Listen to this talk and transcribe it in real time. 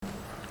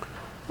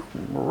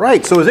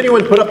Right, so has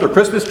anyone put up their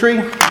Christmas tree?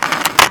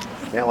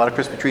 Yeah, a lot of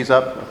Christmas trees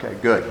up? Okay,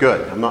 good.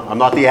 I'm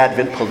not the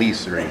Advent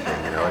police or anything,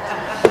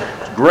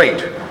 it's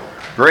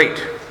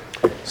great.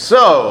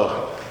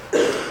 So,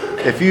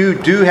 if you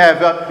do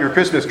have up your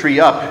Christmas tree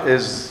up,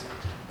 does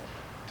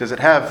it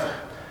have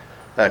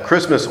a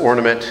Christmas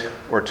ornament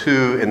or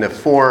two in the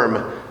form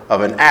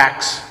of an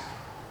axe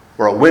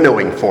or a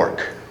winnowing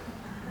fork?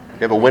 You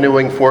have a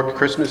winnowing fork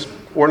Christmas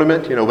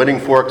ornament? Winnowing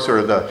forks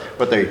are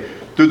what they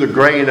threw the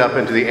grain up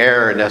into the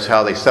air, and that's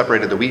how they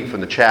separated the wheat from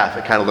the chaff.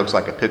 It kind of looks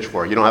like a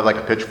pitchfork. You don't have like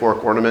a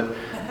pitchfork ornament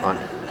on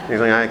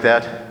anything like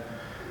that?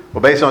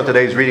 Well, based on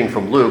today's reading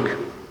from Luke,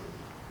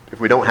 if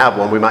we don't have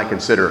one, we might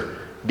consider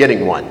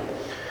getting one.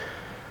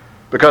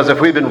 Because if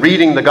we've been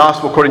reading the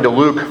gospel according to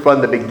Luke from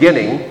the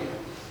beginning,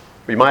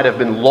 we might have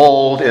been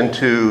lulled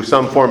into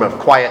some form of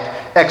quiet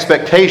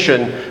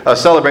expectation of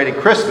celebrating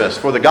Christmas.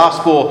 For the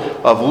Gospel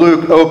of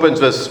Luke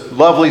opens with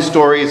lovely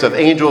stories of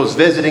angels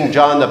visiting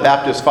John the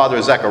Baptist's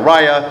father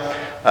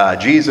Zechariah,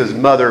 Jesus'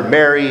 mother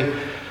Mary.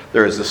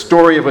 There is the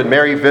story of when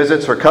Mary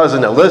visits her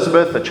cousin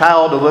Elizabeth. The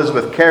child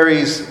Elizabeth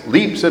carries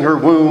leaps in her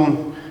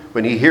womb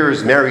when he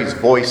hears Mary's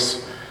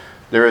voice.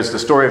 There is the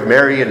story of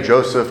Mary and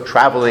Joseph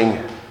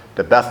traveling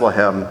to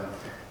Bethlehem,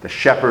 the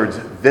shepherds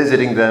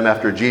visiting them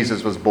after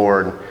Jesus was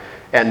born,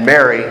 and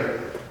Mary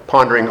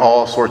pondering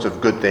all sorts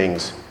of good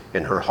things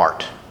in her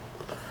heart.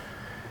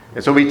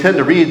 And so we tend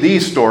to read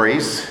these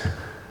stories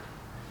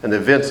and the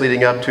events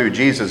leading up to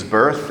Jesus'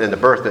 birth and the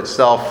birth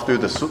itself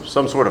through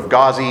some sort of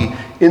gauzy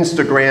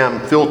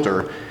Instagram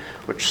filter,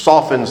 which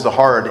softens the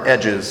hard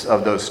edges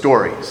of those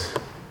stories.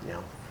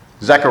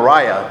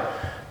 Zechariah,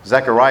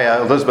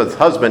 Elizabeth's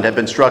husband, had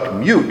been struck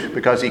mute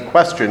because he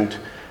questioned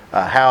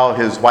how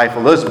his wife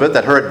Elizabeth,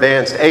 at her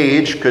advanced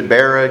age, could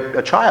bear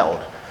a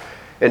child.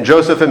 And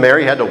Joseph and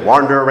Mary had to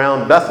wander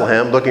around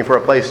Bethlehem looking for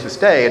a place to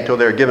stay until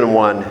they were given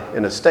one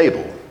in a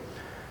stable.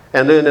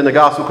 And then in the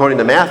Gospel according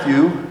to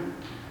Matthew,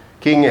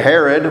 King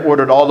Herod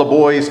ordered all the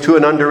boys 2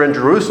 and under in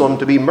Jerusalem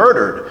to be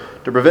murdered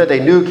to prevent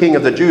a new king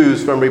of the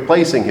Jews from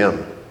replacing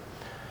him.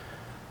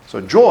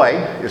 So joy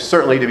is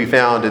certainly to be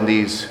found in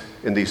these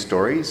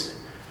stories,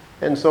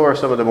 and so are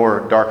some of the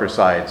more darker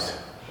sides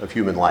of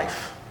human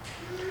life.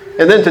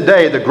 And then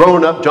today, the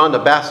grown-up John the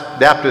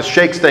Baptist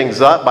shakes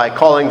things up by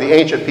calling the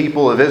ancient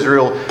people of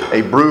Israel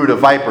a brood of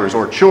vipers,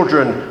 or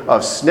children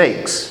of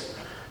snakes,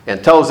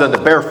 and tells them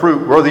to bear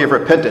fruit worthy of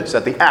repentance,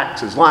 that the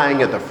axe is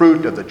lying at the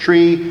fruit of the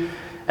tree,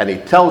 and he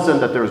tells them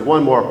that there is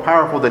one more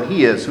powerful than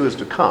he is who is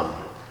to come,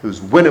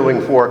 whose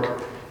winnowing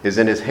fork is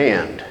in his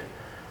hand,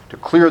 to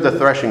clear the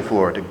threshing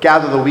floor, to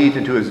gather the wheat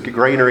into his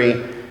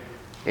granary,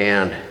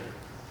 and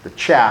the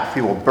chaff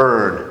he will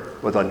burn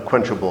with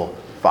unquenchable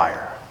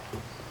fire.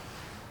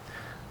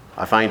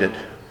 I find it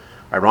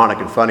ironic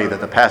and funny that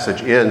the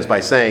passage ends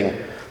by saying,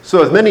 so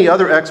with many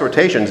other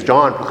exhortations,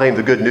 John proclaimed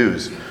the good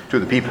news to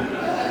the people.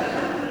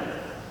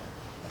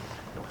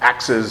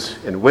 Axes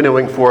and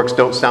winnowing forks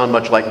don't sound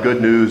much like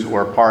good news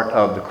or part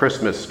of the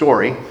Christmas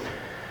story,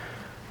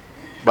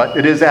 but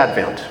it is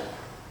Advent.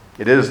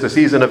 It is the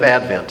season of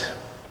Advent.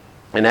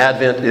 And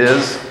Advent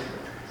is,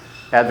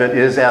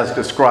 as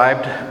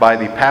described by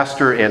the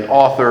pastor and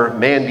author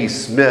Mandy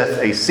Smith,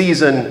 a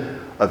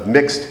season of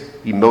mixed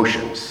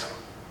emotions.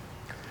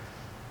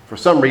 For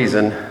some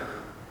reason,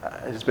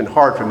 it's been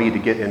hard for me to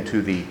get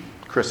into the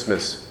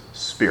Christmas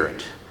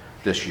spirit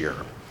this year.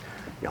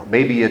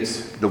 Maybe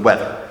it's the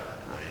weather.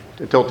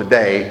 Until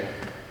today,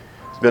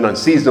 it's been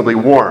unseasonably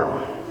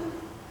warm.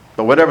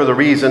 But whatever the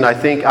reason, I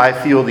think I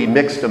feel the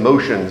mixed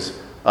emotions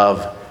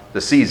of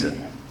the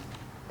season.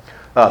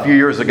 A few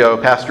years ago,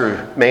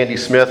 Pastor Mandy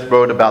Smith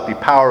wrote about the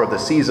power of the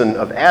season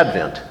of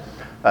Advent.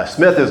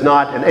 Smith is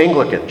not an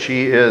Anglican.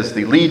 She is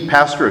the lead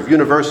pastor of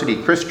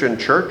University Christian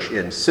Church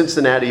in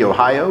Cincinnati,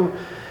 Ohio.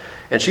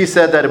 And she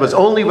said that it was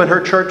only when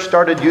her church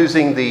started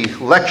using the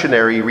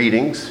lectionary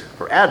readings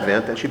for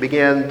Advent that she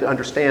began to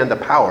understand the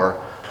power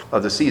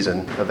of the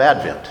season of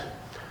Advent.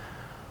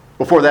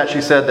 Before that, she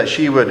said that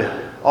she would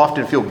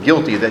often feel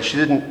guilty that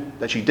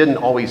she didn't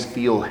always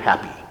feel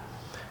happy.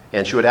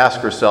 And she would ask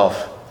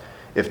herself,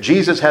 if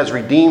Jesus has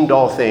redeemed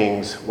all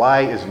things,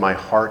 why is my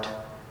heart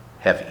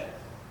heavy?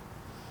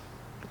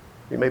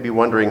 You may be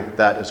wondering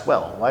that as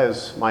well. Why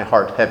is my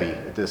heart heavy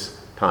at this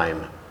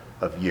time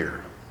of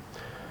year?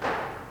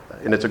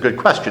 And it's a good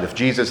question. If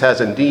Jesus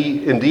has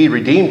indeed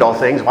redeemed all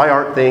things, why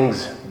aren't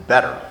things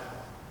better?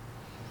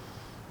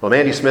 Well,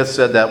 Mandy Smith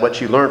said that what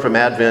she learned from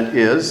Advent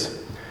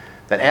is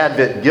that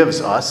Advent gives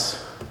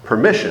us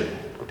permission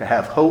to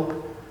have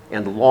hope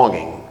and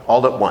longing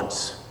all at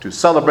once, to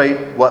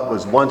celebrate what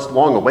was once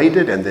long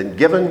awaited and then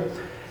given,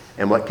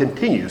 and what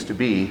continues to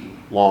be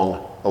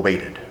long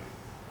awaited.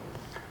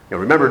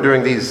 Remember,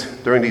 during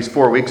these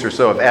 4 weeks or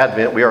so of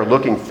Advent, we are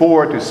looking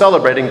forward to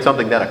celebrating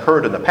something that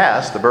occurred in the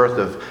past, the birth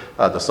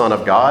of the Son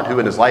of God, who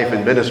in his life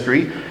and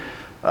ministry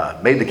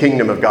made the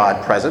kingdom of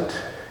God present.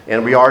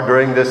 And we are,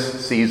 during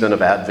this season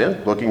of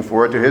Advent, looking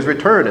forward to his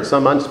return at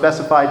some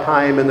unspecified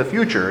time in the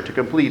future to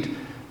complete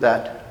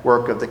that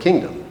work of the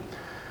kingdom.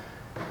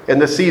 And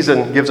this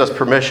season gives us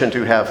permission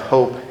to have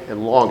hope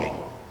and longing.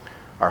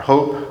 Our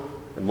hope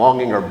and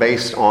longing are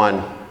based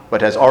on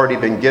what has already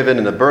been given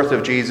in the birth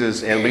of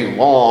Jesus, and we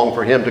long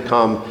for him to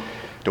come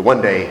to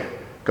one day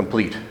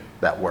complete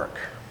that work.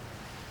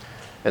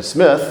 And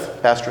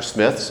Pastor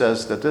Smith,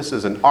 says that this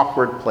is an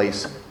awkward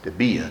place to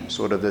be in.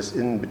 Sort of this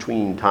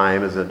in-between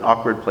time is an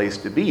awkward place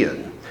to be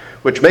in,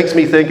 which makes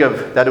me think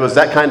of that it was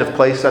that kind of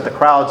place that the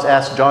crowds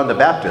asked John the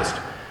Baptist,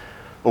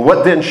 well,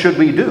 what then should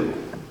we do?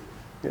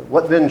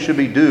 What then should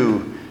we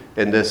do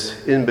in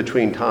this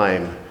in-between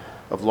time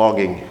of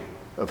longing,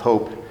 of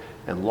hope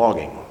and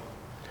longing?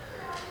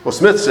 Well,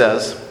 Smith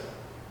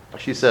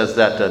she says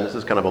that, and this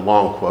is kind of a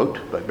long quote,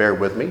 but bear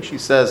with me. She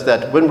says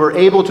that when we're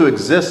able to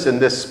exist in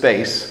this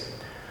space,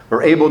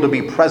 we're able to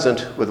be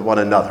present with one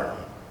another.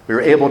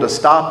 We're able to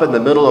stop in the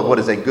middle of what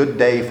is a good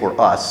day for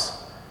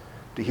us,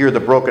 to hear the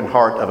broken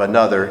heart of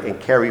another and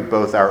carry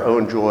both our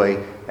own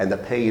joy and the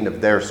pain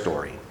of their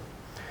story.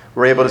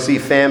 We're able to see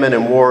famine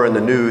and war in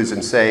the news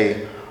and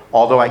say,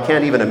 although I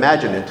can't even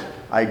imagine it,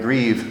 I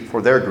grieve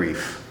for their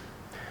grief.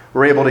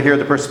 We're able to hear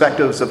the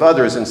perspectives of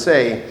others and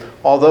say,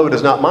 although it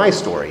is not my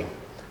story,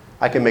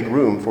 I can make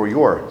room for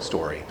your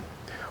story.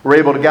 We're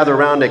able to gather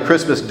around a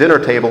Christmas dinner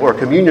table or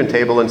communion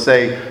table and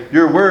say,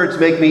 your words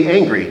make me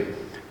angry,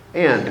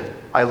 and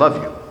I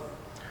love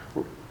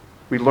you.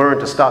 We learn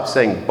to stop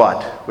saying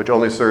but, which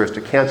only serves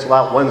to cancel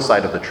out one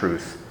side of the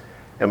truth,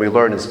 and we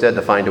learn instead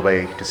to find a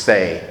way to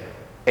say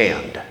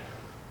and,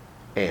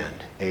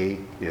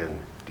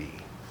 A-N-D.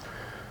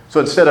 So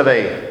instead of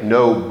a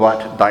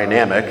no-but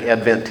dynamic,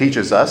 Advent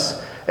teaches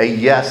us a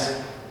yes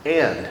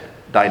and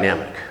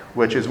dynamic,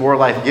 which is more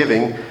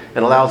life-giving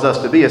and allows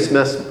us to be, as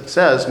Smith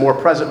says, more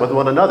present with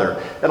one another.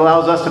 It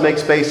allows us to make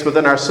space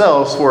within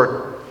ourselves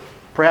for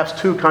perhaps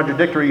two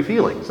contradictory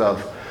feelings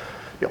of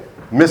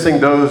missing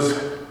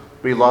those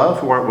we love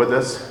who aren't with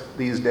us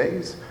these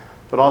days,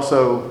 but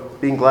also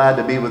being glad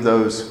to be with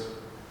those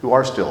who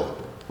are still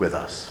with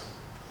us.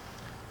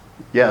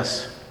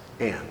 Yes,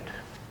 and.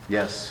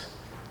 Yes,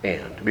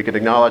 and. We can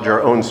acknowledge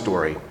our own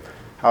story,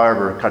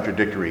 however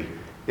contradictory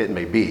it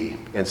may be,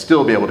 and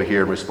still be able to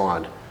hear and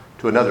respond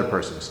to another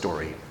person's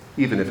story,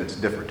 even if it's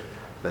different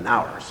than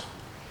ours.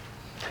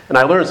 And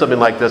I learned something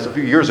like this a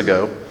few years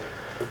ago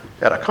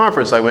at a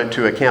conference I went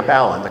to at Camp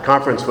Allen. The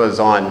conference was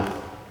on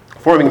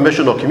forming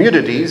missional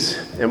communities,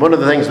 and one of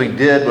the things we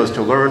did was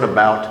to learn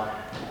about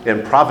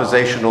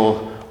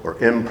improvisational or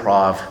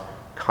improv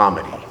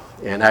comedy,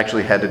 and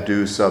actually had to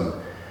do some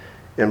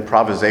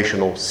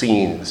improvisational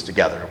scenes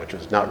together, which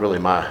is not really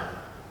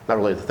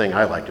the thing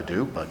I like to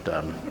do, but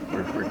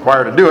we're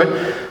required to do it.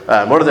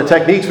 One of the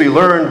techniques we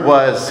learned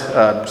was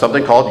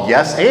something called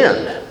yes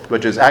and,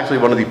 which is actually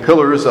one of the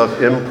pillars of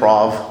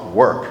improv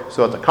work.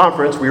 So at the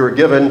conference, we were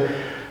given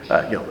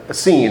a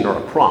scene or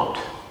a prompt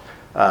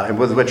and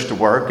with which to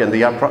work, and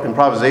the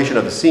improvisation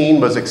of the scene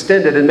was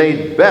extended and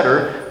made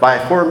better by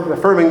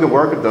affirming the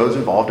work of those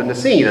involved in the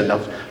scene. And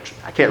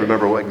I can't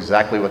remember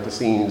exactly what the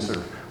scenes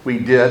we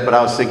did, but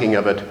I was thinking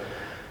of it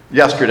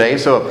yesterday.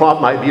 So a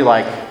prompt might be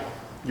like,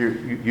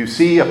 you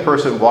see a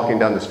person walking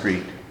down the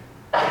street.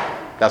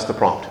 That's the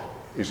prompt.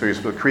 So you're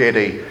supposed to create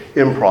a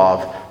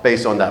improv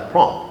based on that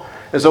prompt.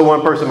 And so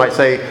one person might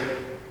say,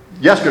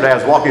 yesterday I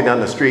was walking down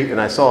the street and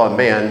I saw a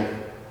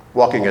man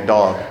walking a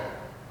dog.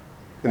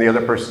 And the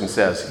other person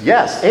says,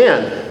 yes,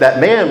 and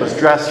that man was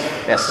dressed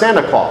as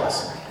Santa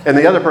Claus. And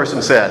the other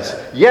person says,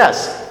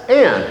 yes,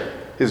 and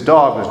his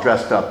dog was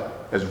dressed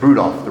up as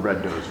Rudolph the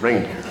Red-Nosed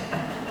Reindeer.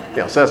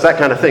 So it's that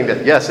kind of thing,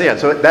 that yes and.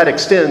 So that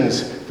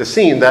extends the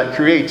scene, that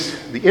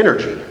creates the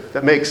energy,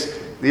 that makes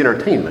the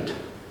entertainment.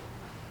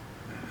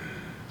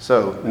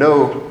 So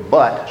no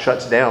but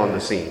shuts down the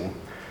scene,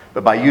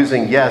 but by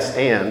using yes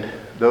and,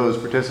 those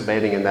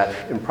participating in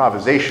that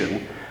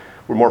improvisation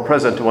were more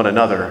present to one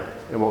another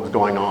and what was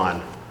going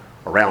on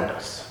around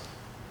us.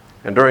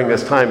 And during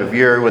this time of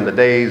year when the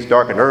days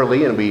darken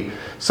early and we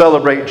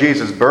celebrate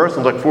Jesus' birth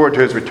and look forward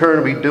to his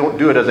return, we don't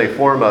do it as a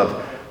form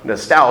of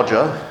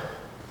nostalgia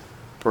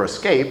or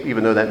escape,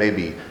 even though that may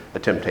be a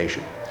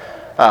temptation.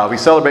 We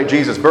celebrate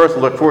Jesus' birth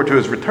and look forward to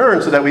his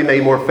return so that we may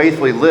more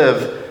faithfully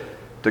live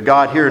to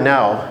God here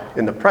now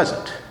in the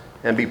present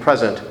and be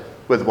present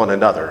with one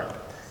another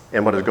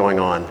and what is going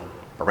on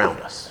around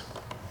us.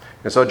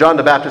 And so John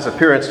the Baptist's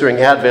appearance during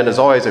Advent is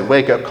always a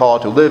wake-up call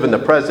to live in the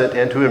present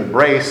and to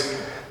embrace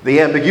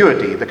the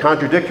ambiguity, the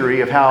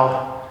contradictoriness,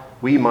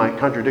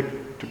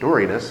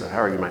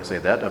 however you might say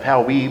that, of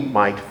how we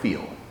might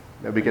feel.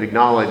 That we could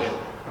acknowledge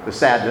the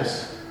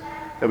sadness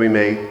that we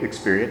may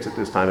experience at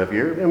this time of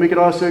year, and we could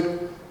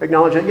also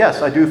acknowledge that,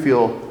 yes, I do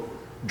feel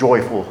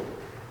joyful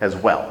as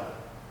well.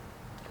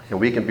 And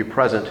we can be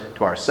present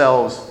to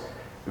ourselves,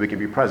 we can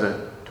be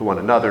present to one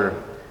another,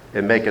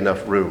 and make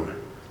enough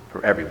room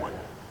for everyone.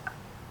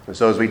 And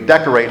so as we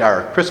decorate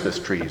our Christmas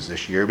trees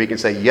this year, we can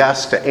say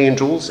yes to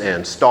angels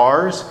and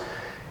stars,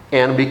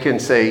 and we can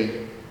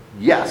say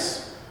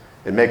yes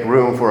and make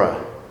room for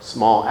a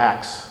small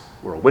axe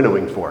or a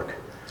winnowing fork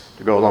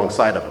to go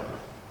alongside of them.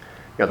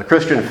 The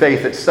Christian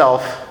faith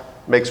itself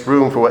makes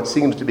room for what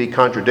seems to be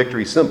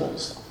contradictory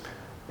symbols.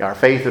 Our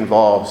faith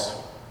involves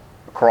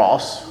a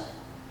cross,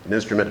 an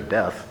instrument of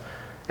death,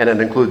 And it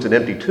includes an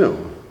empty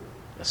tomb,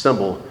 a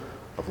symbol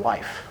of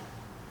life.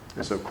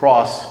 And so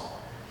cross,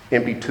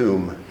 empty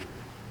tomb,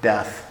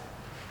 death,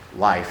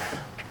 life,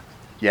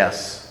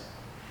 yes,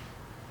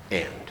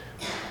 and.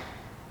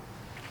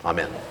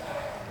 Amen.